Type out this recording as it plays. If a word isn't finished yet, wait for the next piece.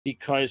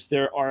because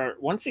there are,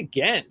 once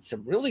again,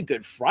 some really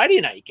good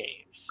Friday night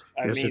games.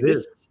 Yes, it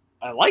is.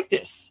 I like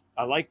this.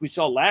 We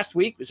saw last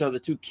week, we saw the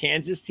 2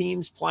 Kansas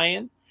teams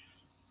playing.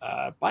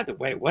 By the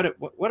way, what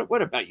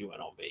about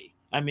UNLV?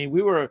 I mean,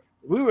 we were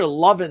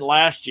loving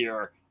last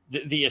year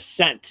the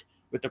ascent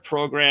with the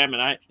program,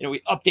 and we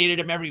updated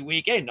them every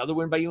week. Hey, another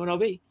win by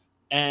UNLV,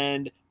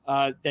 and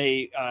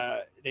they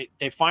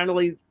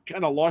finally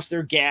kind of lost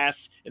their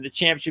gas in the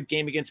championship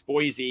game against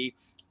Boise,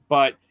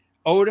 but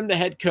Odom, the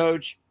head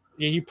coach,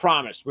 he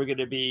promised we're going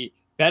to be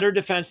better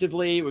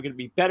defensively, we're going to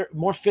be better,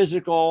 more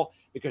physical,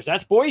 because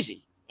that's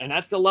Boise, and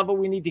that's the level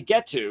we need to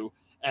get to.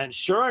 And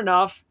sure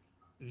enough,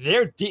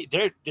 they're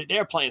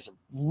playing some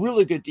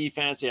really good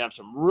defense. They have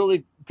some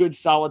really good,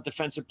 solid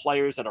defensive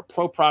players that are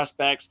pro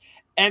prospects,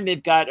 and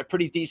they've got a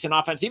pretty decent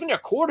offense. Even their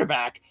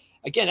quarterback,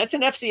 again, that's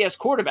an FCS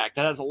quarterback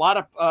that has a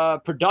lot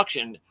of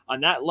production on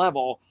that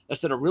level.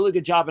 That's done a really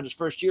good job in his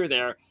first year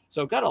there.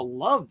 So got to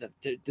love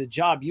the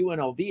job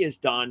UNLV has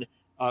done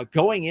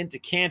going into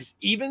Kansas,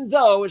 even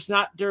though it's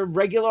not their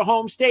regular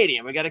home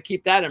stadium. We got to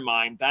keep that in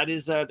mind. That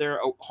is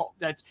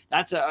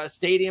that's a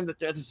stadium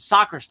that's a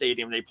soccer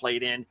stadium they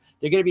played in.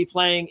 They're going to be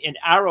playing in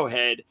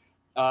Arrowhead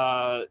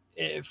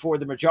for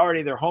the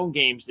majority of their home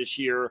games this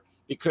year,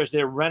 because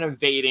they're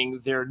renovating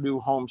their new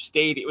home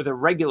stadium with a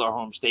regular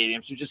home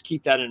stadium. So just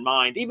keep that in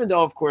mind, even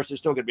though, of course, there's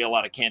still going to be a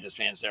lot of Kansas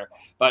fans there.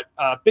 But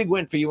big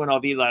win for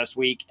UNLV last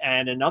week,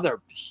 and another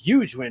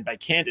huge win by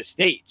Kansas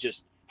State,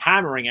 just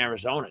hammering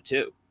Arizona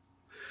too.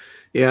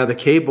 Yeah, the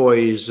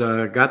K-Boys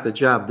got the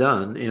job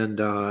done. And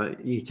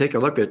you take a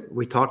look at,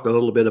 we talked a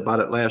little bit about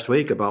it last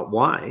week about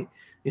why.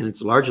 And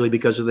it's largely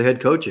because of the head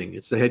coaching.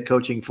 It's the head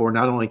coaching for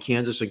not only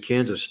Kansas and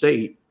Kansas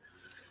State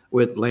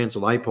with Lance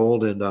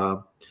Leipold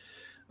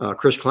and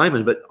Chris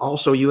Kleiman, but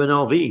also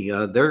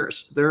UNLV.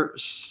 They're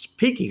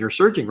peaking or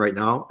surging right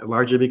now,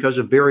 largely because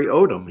of Barry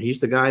Odom.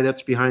 He's the guy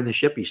that's behind the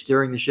ship. He's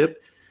steering the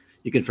ship.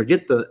 You can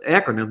forget the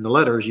acronym, the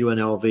letters,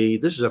 UNLV.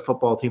 This is a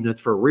football team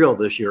that's for real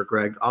this year,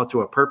 Greg. Out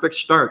to a perfect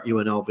start,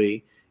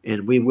 UNLV,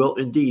 and we will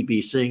indeed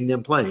be seeing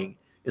them playing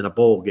in a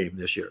bowl game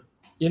this year.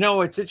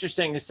 What's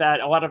interesting is that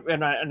a lot of,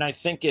 and I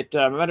think it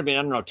might have been,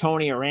 I don't know,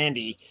 Tony or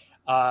Andy,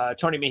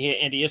 Tony Mejia,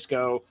 Andy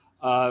Isco,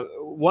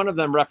 one of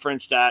them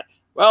referenced that,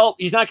 well,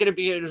 he's not going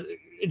to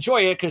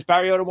enjoy it because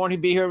Barry Odom won't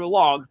be here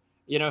long.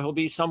 He'll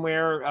be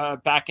somewhere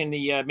back in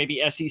the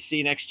maybe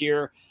SEC next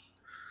year.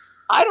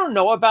 I don't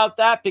know about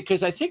that,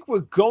 because I think we're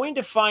going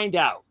to find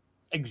out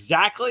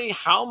exactly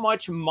how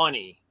much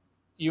money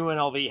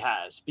UNLV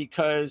has,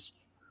 because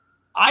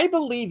I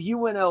believe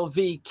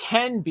UNLV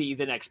can be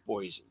the next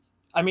Boise.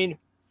 I mean,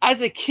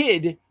 as a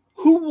kid,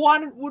 who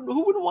wouldn't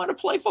want to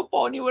play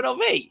football in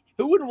UNLV?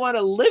 Who wouldn't want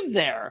to live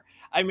there?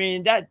 I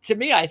mean, that, to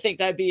me, I think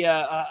that'd be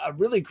a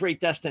really great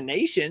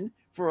destination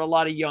for a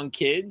lot of young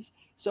kids.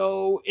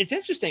 So it's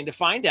interesting to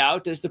find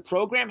out, does the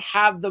program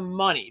have the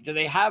money? Do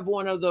they have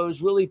one of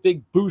those really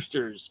big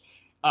boosters,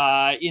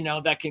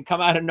 that can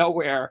come out of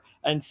nowhere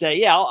and say,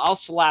 yeah, I'll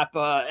slap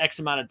X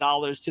amount of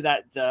dollars to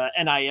that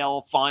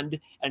NIL fund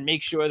and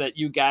make sure that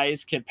you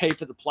guys can pay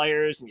for the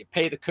players and you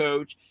pay the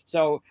coach.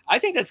 So I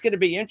think that's going to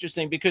be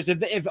interesting, because if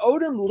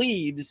Odom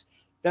leaves,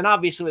 then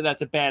obviously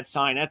that's a bad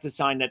sign. That's a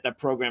sign that that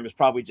program is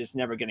probably just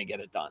never going to get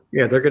it done.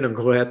 Yeah, they're going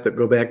to have to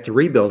go back to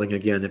rebuilding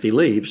again if he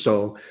leaves.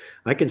 So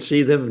I can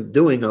see them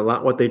doing a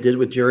lot what they did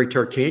with Jerry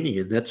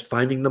Tarkanian. That's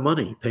finding the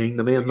money, paying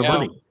the man the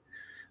money.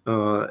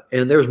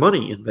 And there's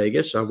money in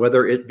Vegas,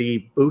 whether it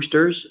be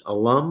boosters,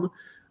 alum,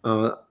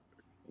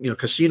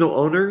 casino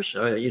owners.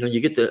 You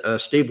get the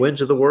Steve Wins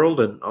of the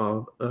world, and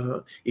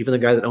even the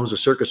guy that owns a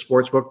Circus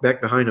Sportsbook back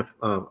behind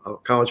a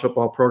college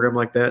football program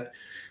like that.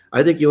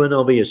 I think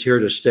UNLV is here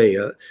to stay.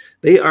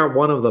 They are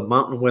one of the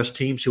Mountain West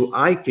teams who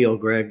I feel,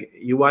 Greg,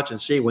 you watch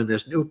and see when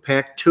this new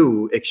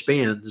Pac-2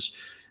 expands.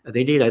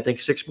 They need, I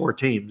think, 6 more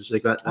teams. They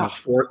got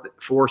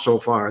four so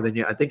far.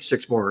 Then I think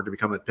 6 more to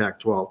become a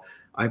Pac-12.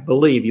 I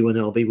believe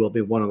UNLV will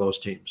be one of those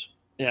teams.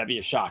 Yeah, it'd be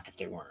a shock if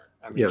they weren't.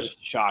 I mean,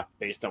 just shocked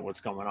based on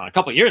what's going on. A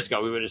couple of years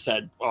ago, we would have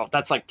said, well,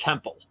 that's like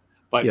Temple.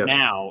 But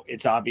now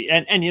it's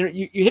obvious. And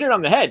you hit it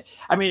on the head.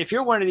 I mean, if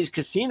you're one of these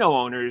casino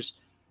owners,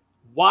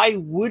 why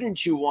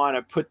wouldn't you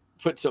want to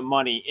put some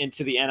money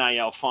into the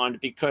NIL fund?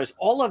 Because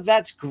all of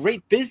that's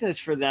great business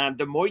for them.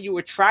 The more you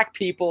attract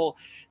people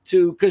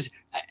to, because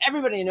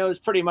everybody knows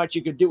pretty much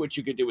you could do what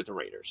you could do with the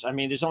Raiders. I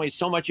mean, there's only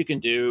so much you can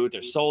do.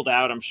 They're sold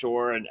out, I'm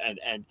sure. And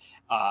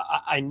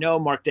I know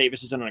Mark Davis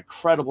has done an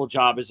incredible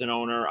job as an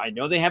owner. I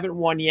know they haven't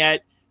won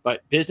yet,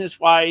 but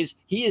business-wise,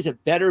 he is a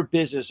better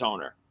business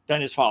owner than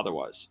his father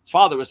was. His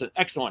father was an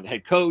excellent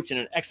head coach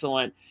and an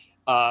excellent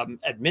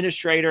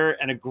administrator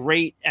and a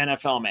great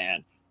NFL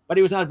man, but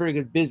he was not a very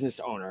good business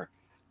owner,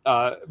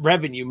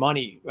 revenue,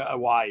 money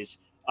wise.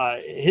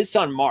 His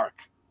son,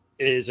 Mark,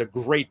 is a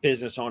great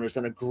business owner. He's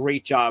done a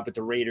great job with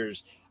the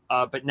Raiders.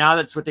 But now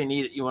that's what they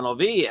need at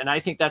UNLV. And I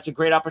think that's a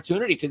great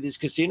opportunity for these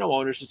casino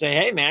owners to say,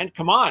 hey, man,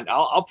 come on,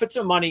 I'll put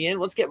some money in.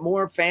 Let's get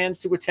more fans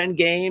to attend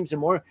games and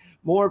more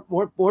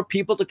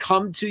people to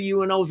come to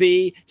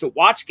UNLV to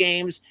watch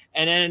games.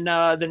 And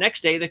then the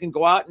next day they can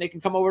go out and they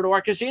can come over to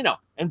our casino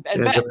and bet.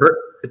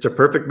 It's a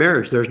perfect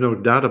marriage. There's no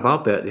doubt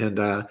about that.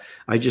 And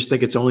I just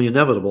think it's only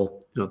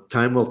inevitable.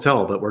 Time will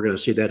tell, but we're going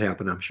to see that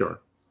happen, I'm sure.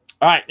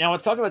 All right, now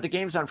let's talk about the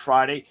games on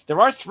Friday.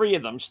 There are 3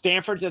 of them.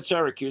 Stanford's at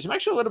Syracuse. I'm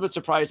actually a little bit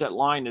surprised that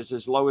line is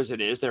as low as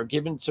it is. They're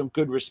giving some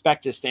good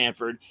respect to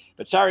Stanford,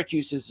 but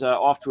Syracuse is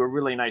off to a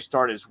really nice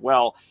start as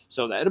well.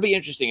 So that'll be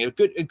interesting. A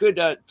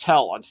good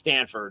tell on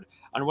Stanford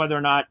on whether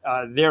or not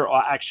they're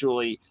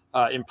actually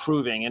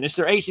improving. And it's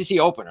their ACC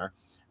opener.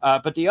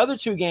 But the other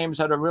 2 games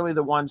that are really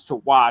the ones to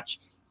watch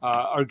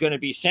are going to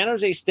be San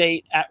Jose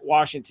State at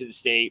Washington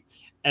State,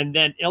 and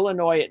then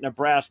Illinois at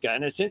Nebraska.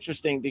 And it's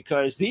interesting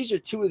because these are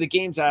 2 of the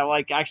games I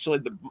like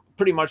actually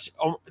pretty much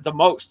the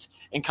most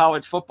in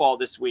college football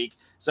this week.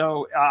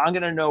 So I'm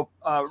going to know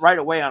right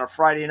away on a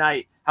Friday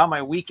night how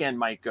my weekend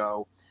might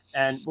go.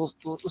 And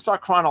we'll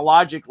start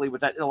chronologically with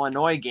that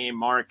Illinois game,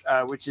 Mark,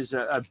 which is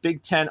a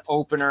Big Ten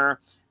opener.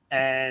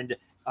 And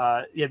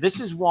this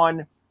is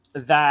one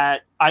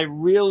that I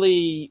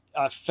really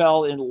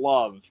fell in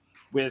love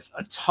with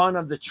a ton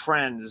of the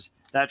trends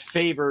that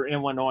favor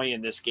Illinois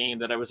in this game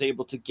that I was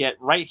able to get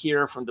right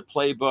here from the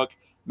Playbook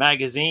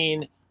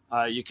magazine.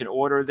 You can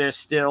order this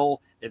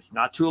still. It's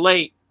not too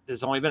late.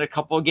 There's only been a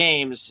couple of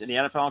games in the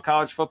NFL and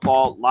college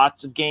football,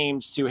 lots of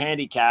games to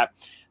handicap.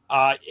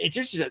 It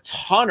just is a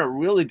ton of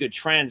really good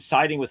trends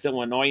siding with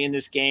Illinois in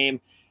this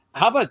game.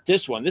 How about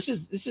this one? This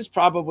is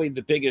probably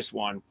the biggest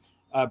one.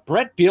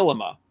 Brett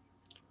Bielema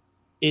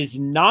is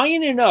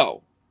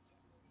 9-0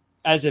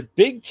 as a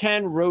Big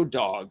Ten road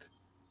dog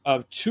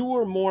of 2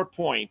 or more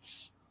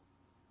points.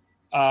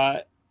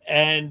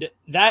 And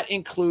that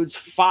includes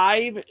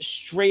 5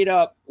 straight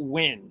up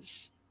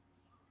wins,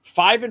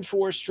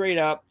 5-4 straight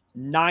up,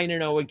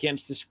 9-0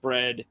 against the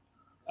spread.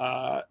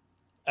 And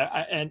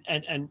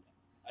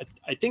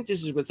I think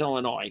this is with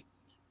Illinois,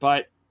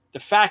 but the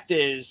fact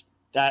is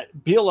that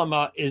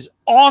Bielema is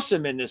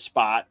awesome in this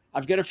spot.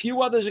 I've got a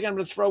few others I'm going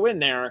to throw in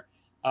there.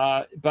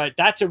 But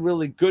that's a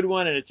really good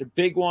one, and it's a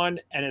big one.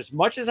 And as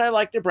much as I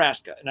like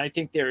Nebraska, and I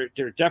think they're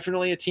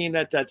definitely a team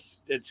that's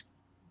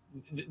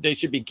they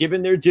should be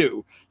given their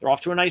due. They're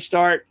off to a nice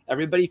start.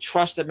 Everybody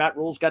trusts that Matt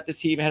Rule's got this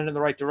team heading in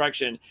the right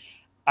direction.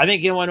 I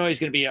think Illinois is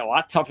going to be a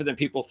lot tougher than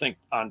people think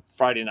on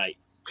Friday night.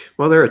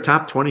 Well, they're a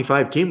top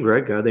 25 team,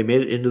 Greg. They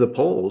made it into the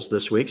polls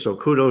this week, so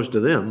kudos to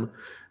them.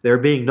 They're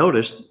being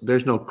noticed.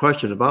 There's no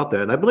question about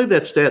that. And I believe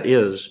that stat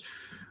is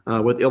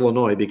with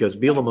Illinois, because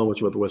Bielema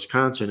was with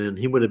Wisconsin, and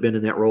he would have been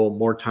in that role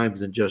more times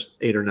than just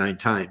 8 or 9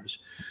 times,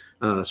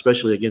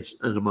 especially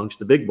against and amongst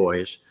the big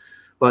boys.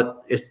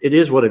 But it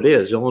is what it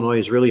is. Illinois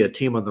is really a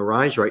team on the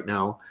rise right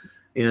now,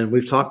 and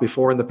we've talked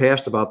before in the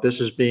past about this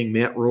as being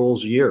Matt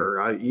Rule's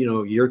year.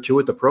 Year 2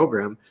 at the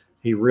program,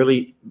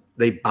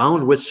 they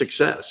bound with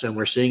success, and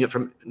we're seeing it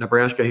from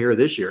Nebraska here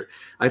this year.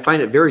 I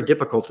find it very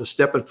difficult to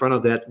step in front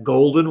of that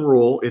golden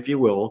rule, if you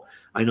will.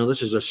 I know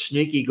this is a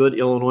sneaky good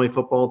Illinois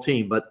football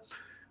team, but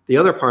the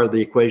other part of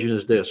the equation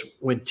is this.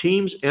 When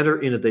teams enter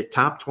into the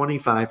top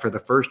 25 for the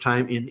first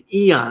time in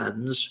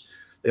eons,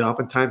 they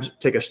oftentimes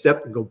take a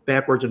step and go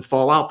backwards and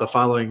fall out the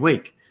following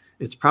week.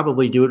 It's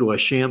probably due to a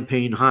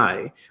champagne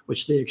high,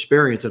 which they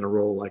experience in a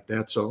role like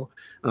that. So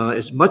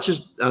as much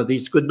as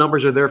these good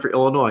numbers are there for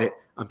Illinois,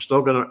 I'm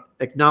still going to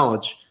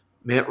acknowledge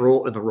Matt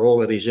Rule and the role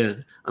that he's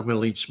in. I'm going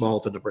to lean small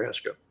to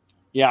Nebraska.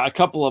 Yeah, a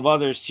couple of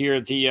others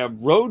here. The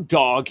road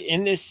dog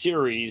in this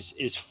series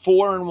is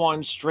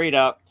 4-1 straight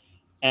up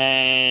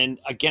and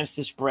against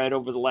the spread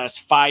over the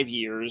last 5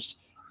 years.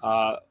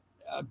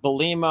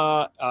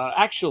 Bielema,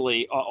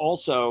 actually,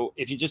 also,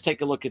 if you just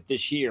take a look at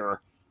this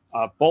year,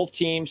 both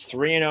teams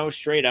 3-0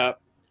 straight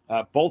up.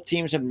 Both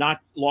teams have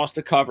not lost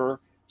a cover,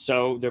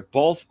 so they're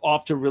both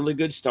off to really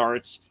good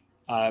starts.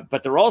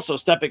 But they're also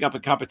stepping up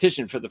in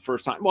competition for the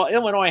first time. Well,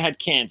 Illinois had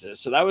Kansas,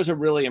 so that was a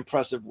really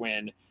impressive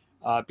win,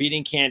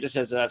 beating Kansas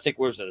as I think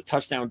was a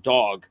touchdown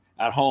dog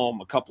at home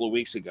a couple of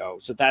weeks ago.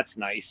 So that's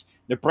nice.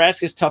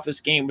 Nebraska's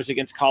toughest game was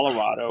against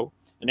Colorado,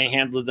 and they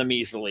handled them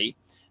easily.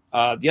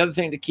 The other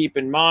thing to keep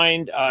in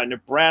mind,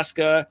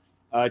 Nebraska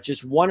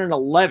just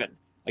 1-11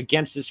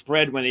 against the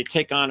spread when they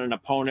take on an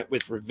opponent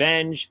with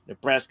revenge.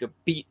 Nebraska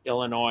beat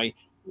Illinois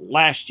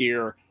last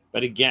year,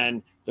 but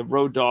again, the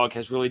road dog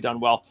has really done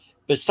well.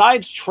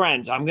 Besides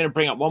trends, I'm going to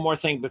bring up one more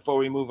thing before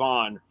we move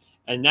on,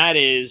 and that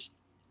is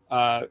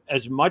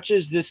as much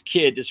as this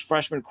kid, this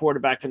freshman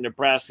quarterback from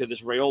Nebraska,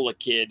 this Raiola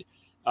kid,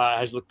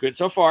 has looked good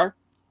so far,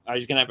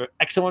 he's going to have an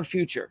excellent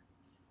future.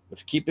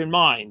 Let's keep in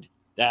mind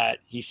that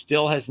he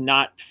still has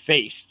not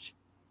faced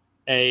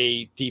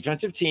a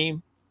defensive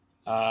team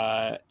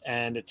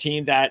and a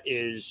team that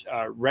is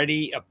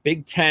ready, a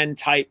Big Ten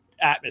type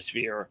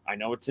atmosphere. I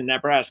know it's in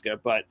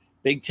Nebraska, but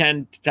Big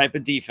Ten type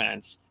of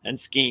defense and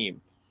scheme.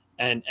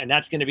 And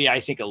that's going to be, I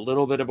think, a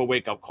little bit of a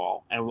wake-up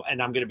call.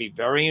 And I'm going to be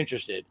very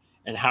interested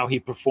in how he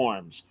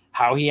performs,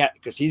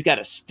 because he's got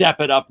to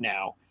step it up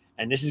now.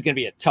 and this is going to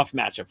be a tough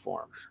matchup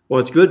for him. Well,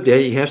 it's good that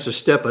he has to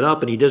step it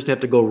up, and he doesn't have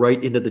to go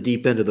right into the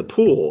deep end of the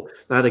pool,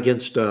 not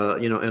against,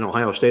 an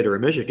Ohio State or a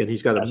Michigan.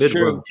 He's got a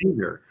mid-run team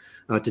here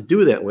to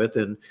do that with.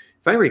 And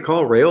if I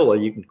recall,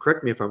 Raiola, you can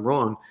correct me if I'm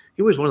wrong,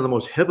 he was one of the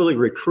most heavily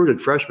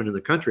recruited freshmen in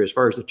the country as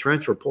far as the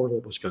transfer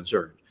portal was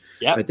concerned.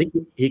 Yep. I think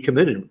he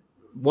committed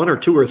 1 or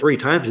 2 or 3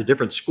 times to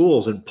different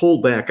schools and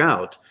pulled back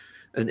out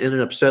and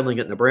ended up settling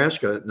at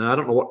Nebraska. Now, I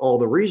don't know what all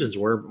the reasons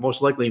were,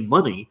 most likely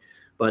money,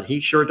 but he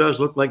sure does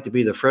look like to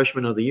be the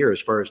freshman of the year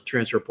as far as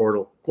transfer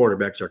portal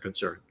quarterbacks are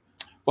concerned.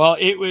 Well,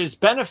 it was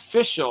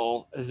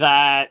beneficial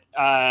that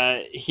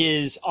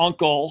his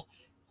uncle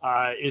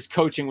is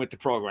coaching with the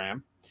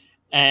program,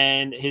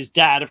 and his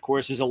dad, of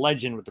course, is a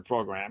legend with the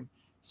program.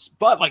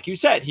 But like you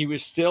said, he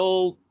was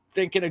still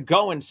thinking of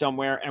going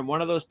somewhere, and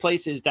one of those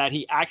places that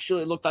he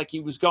actually looked like he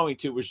was going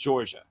to was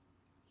Georgia.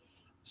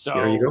 So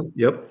there you go.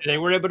 Yep. They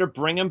were able to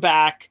bring him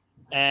back.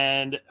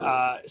 And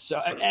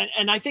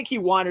I think he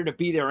wanted to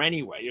be there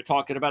anyway. You're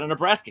talking about a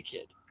Nebraska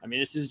kid. I mean,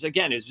 this is,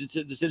 again, it's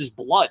in his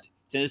blood.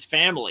 It's in his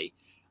family.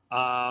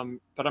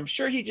 But I'm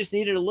sure he just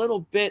needed a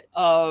little bit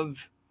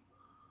of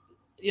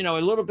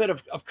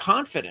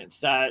confidence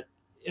that,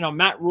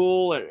 Matt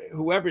Rule or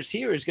whoever's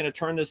here is going to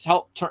turn this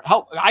help.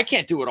 I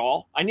can't do it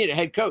all. I need a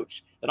head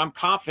coach that I'm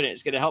confident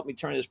is going to help me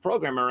turn this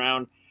program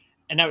around.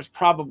 And that was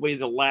probably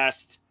the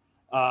last,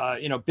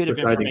 bit of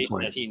information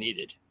that he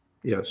needed.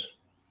 Yes.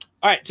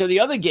 All right, so the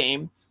other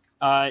game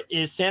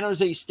is San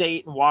Jose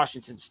State and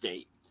Washington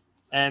State,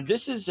 and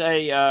this is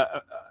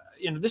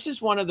this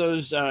is one of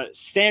those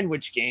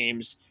sandwich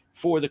games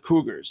for the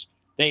Cougars.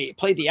 They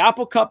played the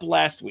Apple Cup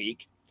last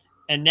week,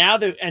 and now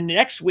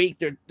next week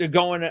they're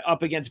going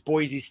up against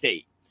Boise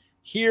State.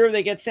 Here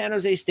they get San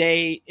Jose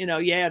State.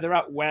 They're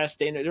out west.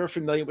 They're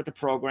familiar with the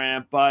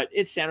program, but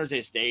it's San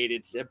Jose State.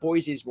 It's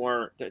Boise's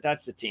more.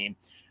 That's the team.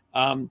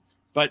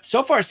 But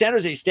so far, San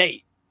Jose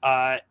State.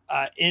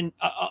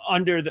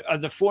 Under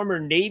the former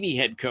Navy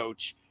head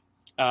coach,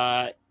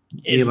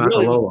 is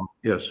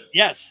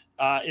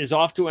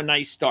off to a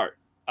nice start.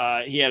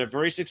 He had a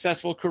very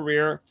successful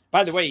career.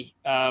 By the way,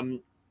 and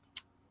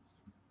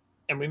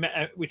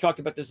we talked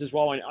about this as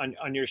well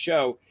on your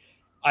show.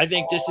 I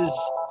think this is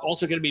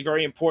also going to be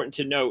very important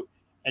to note,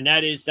 and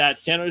that is that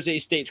San Jose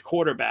State's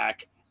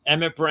quarterback,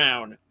 Emmett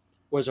Brown,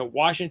 was a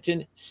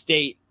Washington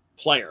State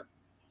player.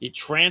 He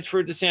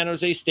transferred to San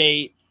Jose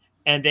State,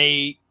 and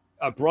they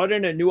brought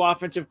in a new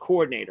offensive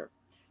coordinator.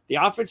 The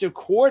offensive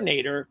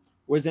coordinator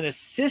was an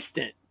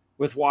assistant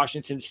with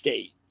Washington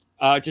State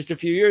just a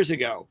few years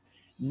ago.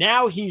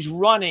 Now he's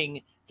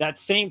running that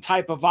same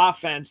type of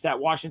offense that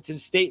Washington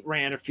State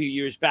ran a few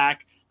years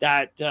back,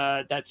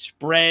 that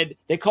spread.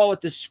 They call it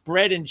the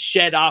spread and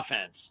shed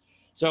offense.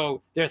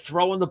 So they're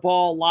throwing the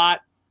ball a lot.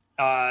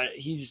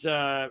 He's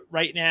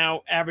right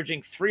now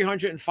averaging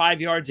 305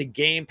 yards a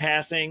game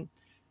passing.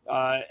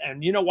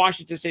 And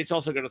Washington State's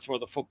also going to throw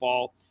the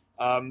football.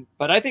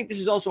 But I think this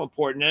is also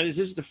important. That is,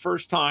 this is the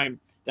first time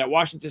that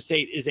Washington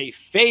State is a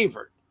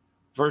favorite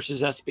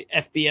versus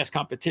FBS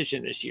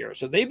competition this year.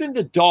 So they've been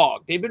the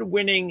dog. They've been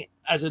winning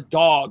as a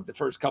dog the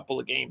first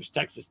couple of games,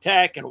 Texas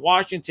Tech and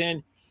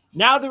Washington.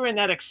 Now they're in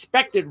that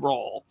expected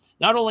role,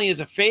 not only as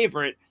a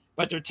favorite,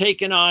 but they're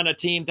taking on a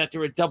team that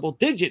they're a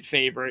double-digit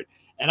favorite.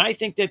 And I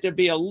think that there'll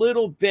be a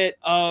little bit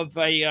of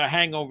a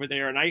hangover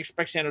there. And I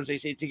expect San Jose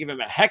State to give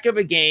them a heck of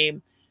a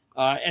game.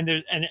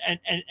 And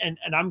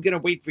I'm going to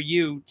wait for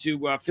you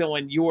to fill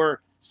in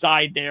your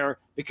side there,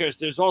 because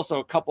there's also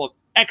a couple of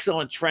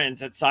excellent trends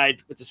that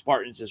side with the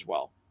Spartans as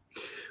well.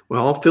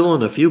 Well, I'll fill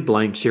in a few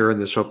blanks here in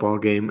this football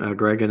game,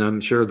 Greg, and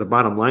I'm sure the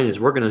bottom line is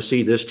we're going to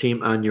see this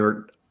team on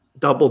your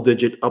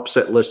double-digit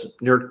upset list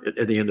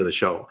at the end of the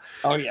show.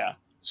 Oh, yeah.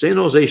 San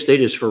Jose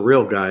State is for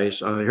real, guys.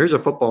 Here's a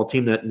football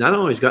team that not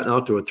only has gotten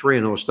out to a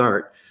 3-0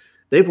 start,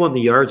 they've won the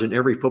yards in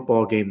every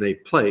football game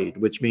they've played,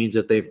 which means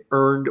that they've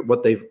earned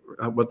what they've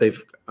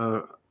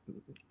earned,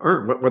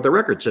 what the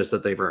record says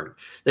that they've earned.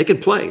 They can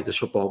play, this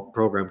football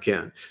program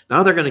can.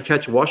 Now they're going to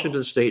catch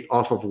Washington State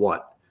off of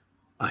what?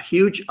 A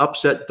huge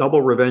upset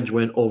double revenge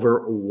win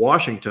over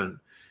Washington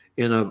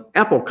in an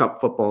Apple Cup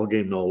football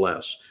game, no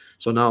less.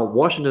 So now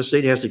Washington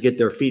State has to get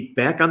their feet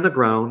back on the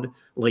ground,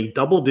 lay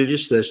double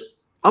digits to this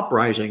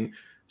uprising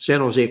San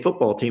Jose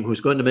football team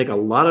who's going to make a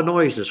lot of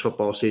noise this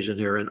football season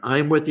here. And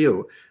I'm with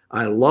you.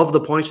 I love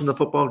the points in the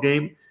football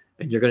game,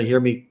 and you're going to hear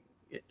me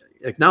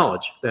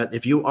acknowledge that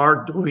if you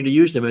are going to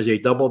use them as a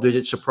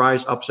double-digit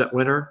surprise upset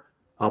winner,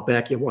 I'll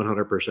back you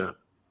 100%.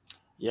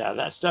 Yeah,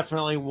 that's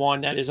definitely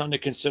one that is under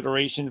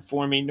consideration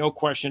for me. No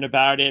question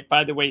about it.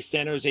 By the way,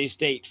 San Jose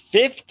State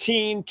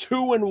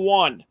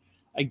 15-2-1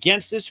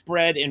 against the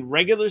spread in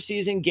regular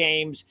season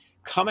games,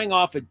 coming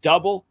off a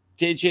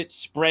double-digit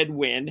spread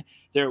win.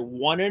 They're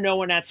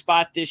 1-0 in that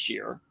spot this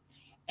year,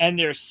 and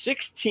they're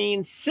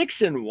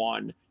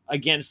 16-6-1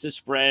 against the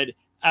spread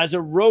as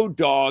a road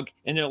dog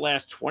in their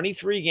last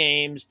 23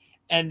 games,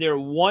 and they're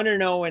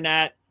 1-0 in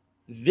that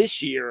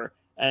this year,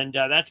 and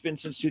that's been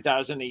since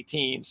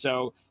 2018.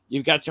 So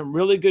you've got some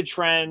really good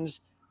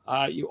trends.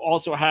 You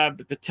also have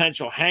the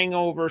potential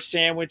hangover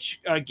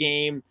sandwich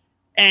game,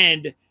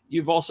 and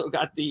you've also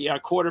got the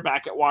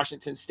quarterback at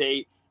Washington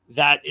State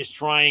that is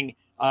trying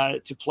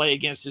to play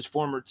against his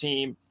former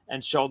team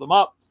and show them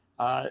up,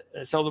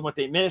 show them what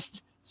they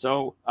missed.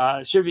 So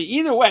should be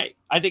either way.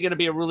 I think it'll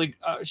be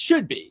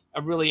should be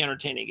a really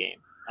entertaining game.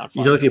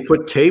 You know, if you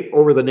put tape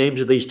over the names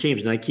of these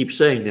teams, and I keep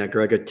saying that,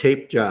 Greg, a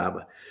tape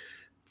job.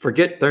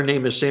 Forget their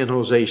name is San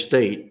Jose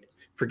State.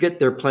 Forget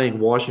they're playing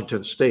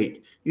Washington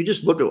State. You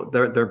just look at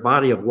their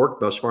body of work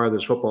thus far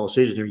this football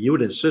season here. You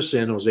would insist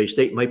San Jose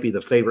State might be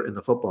the favorite in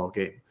the football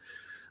game.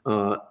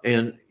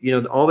 And, you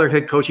know, all their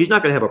head coach, he's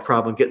not going to have a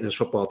problem getting this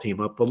football team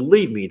up.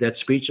 Believe me, that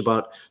speech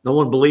about no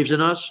one believes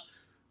in us,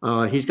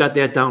 he's got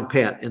that down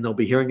pat, and they'll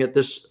be hearing it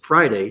this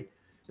Friday,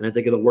 and I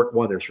think it'll work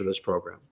wonders for this program.